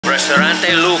Restaurante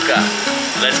Lucca.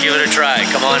 Let's give it a try.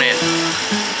 Come on in.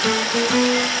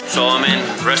 So I'm in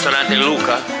Restaurante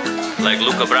Lucca, like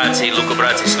Luca Brazzi. Luca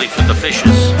Brazzi sleeps with the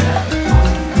fishes,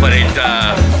 but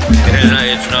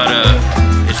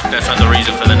that's not the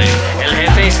reason for the name. El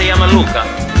jefe se llama Luca.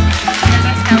 El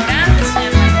restaurante se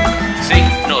llama. Sí,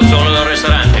 no, solo el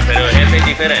restaurante, pero el jefe es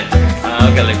diferente. Ah,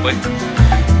 okay, pues.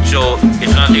 So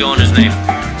it's not the owner's name.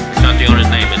 It's not the owner's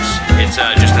name. It's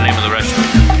just the name of the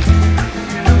restaurant.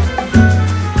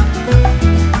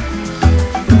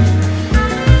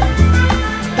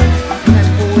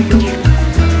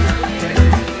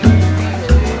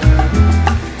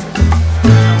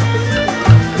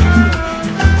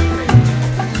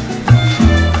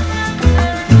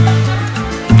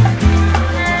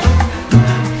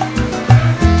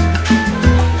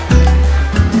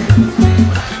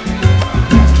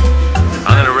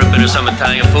 Some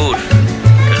Italian food,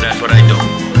 because that's what I do.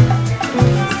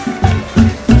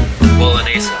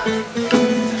 Bolognese.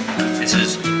 This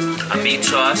is a meat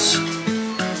sauce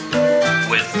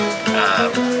with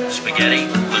spaghetti,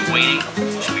 linguine,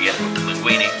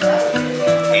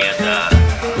 and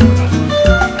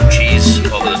cheese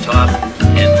over the top.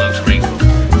 It looks rico.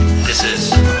 This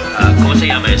is, ¿cómo se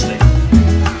llama este?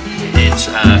 It's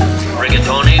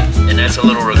rigatoni, and that's a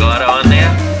little regatta on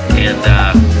there, and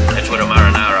that's with a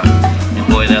marinara.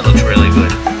 Boy, that looks really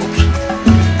good. Oops.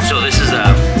 So this is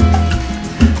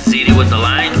ziti with the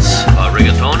lines,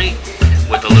 rigatoni,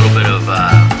 with a little bit of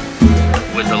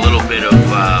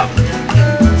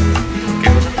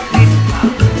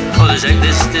oh, there's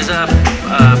betabel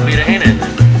in there.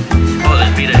 Oh,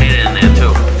 there's betabel in there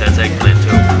too. That's eggplant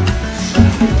too.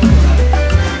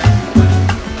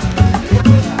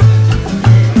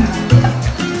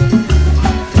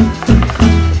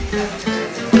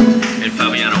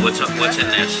 What's in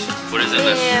this? What is in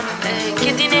this?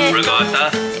 ¿Qué tiene?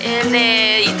 Regatta. El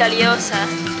de italiosa,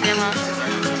 digamos.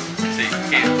 Sí,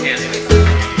 ¿qué es?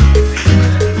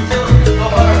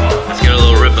 Let's get a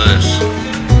little rip of this.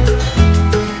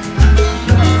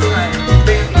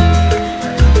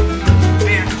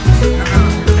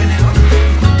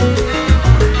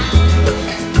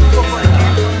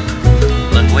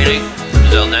 Linguine,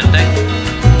 del dente.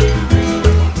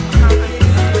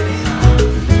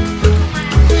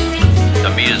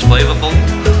 Is flavorful.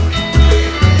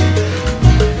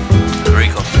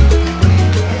 Rico.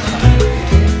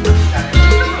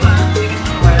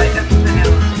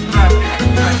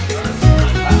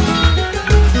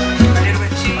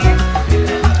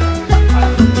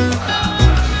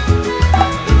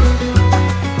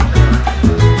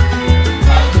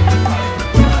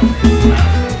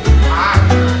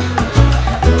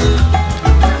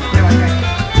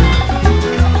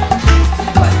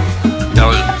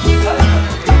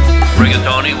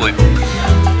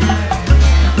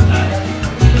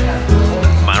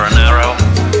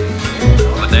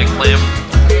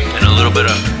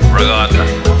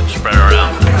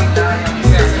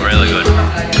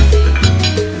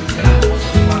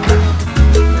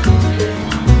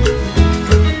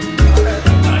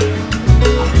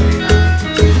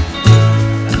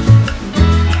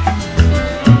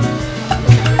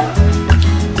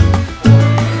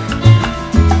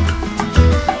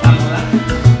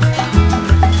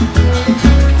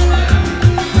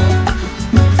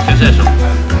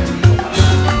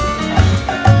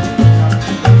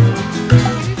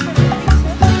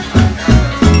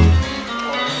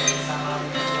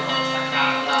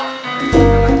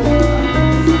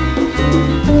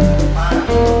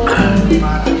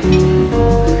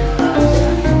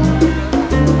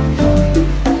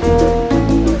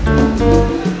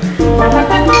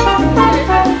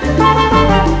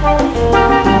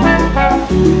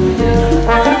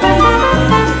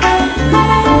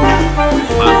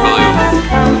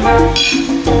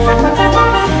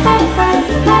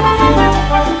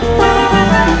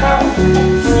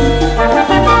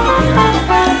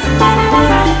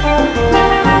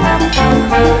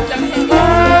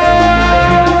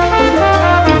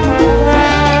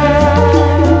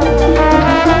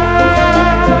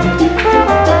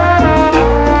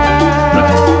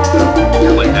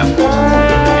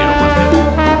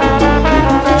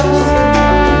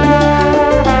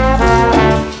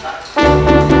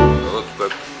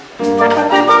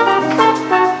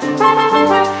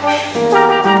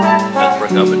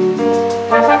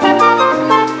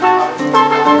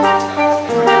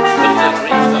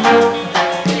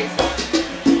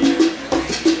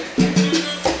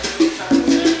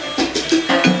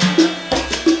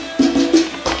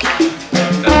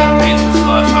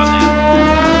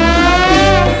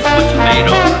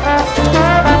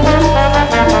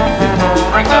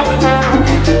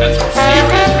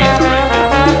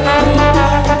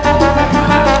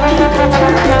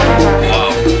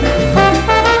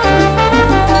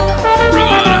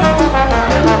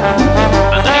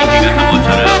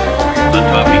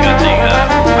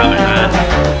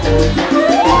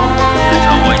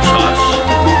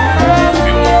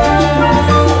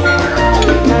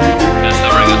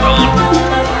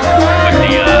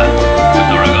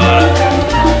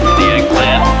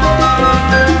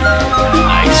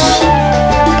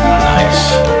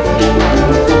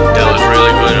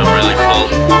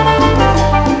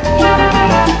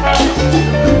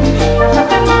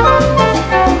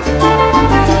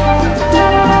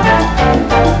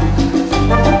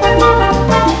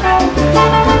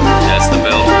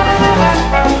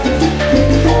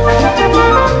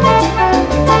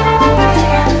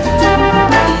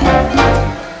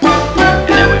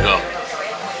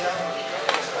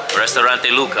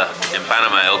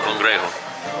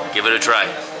 it a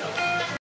try.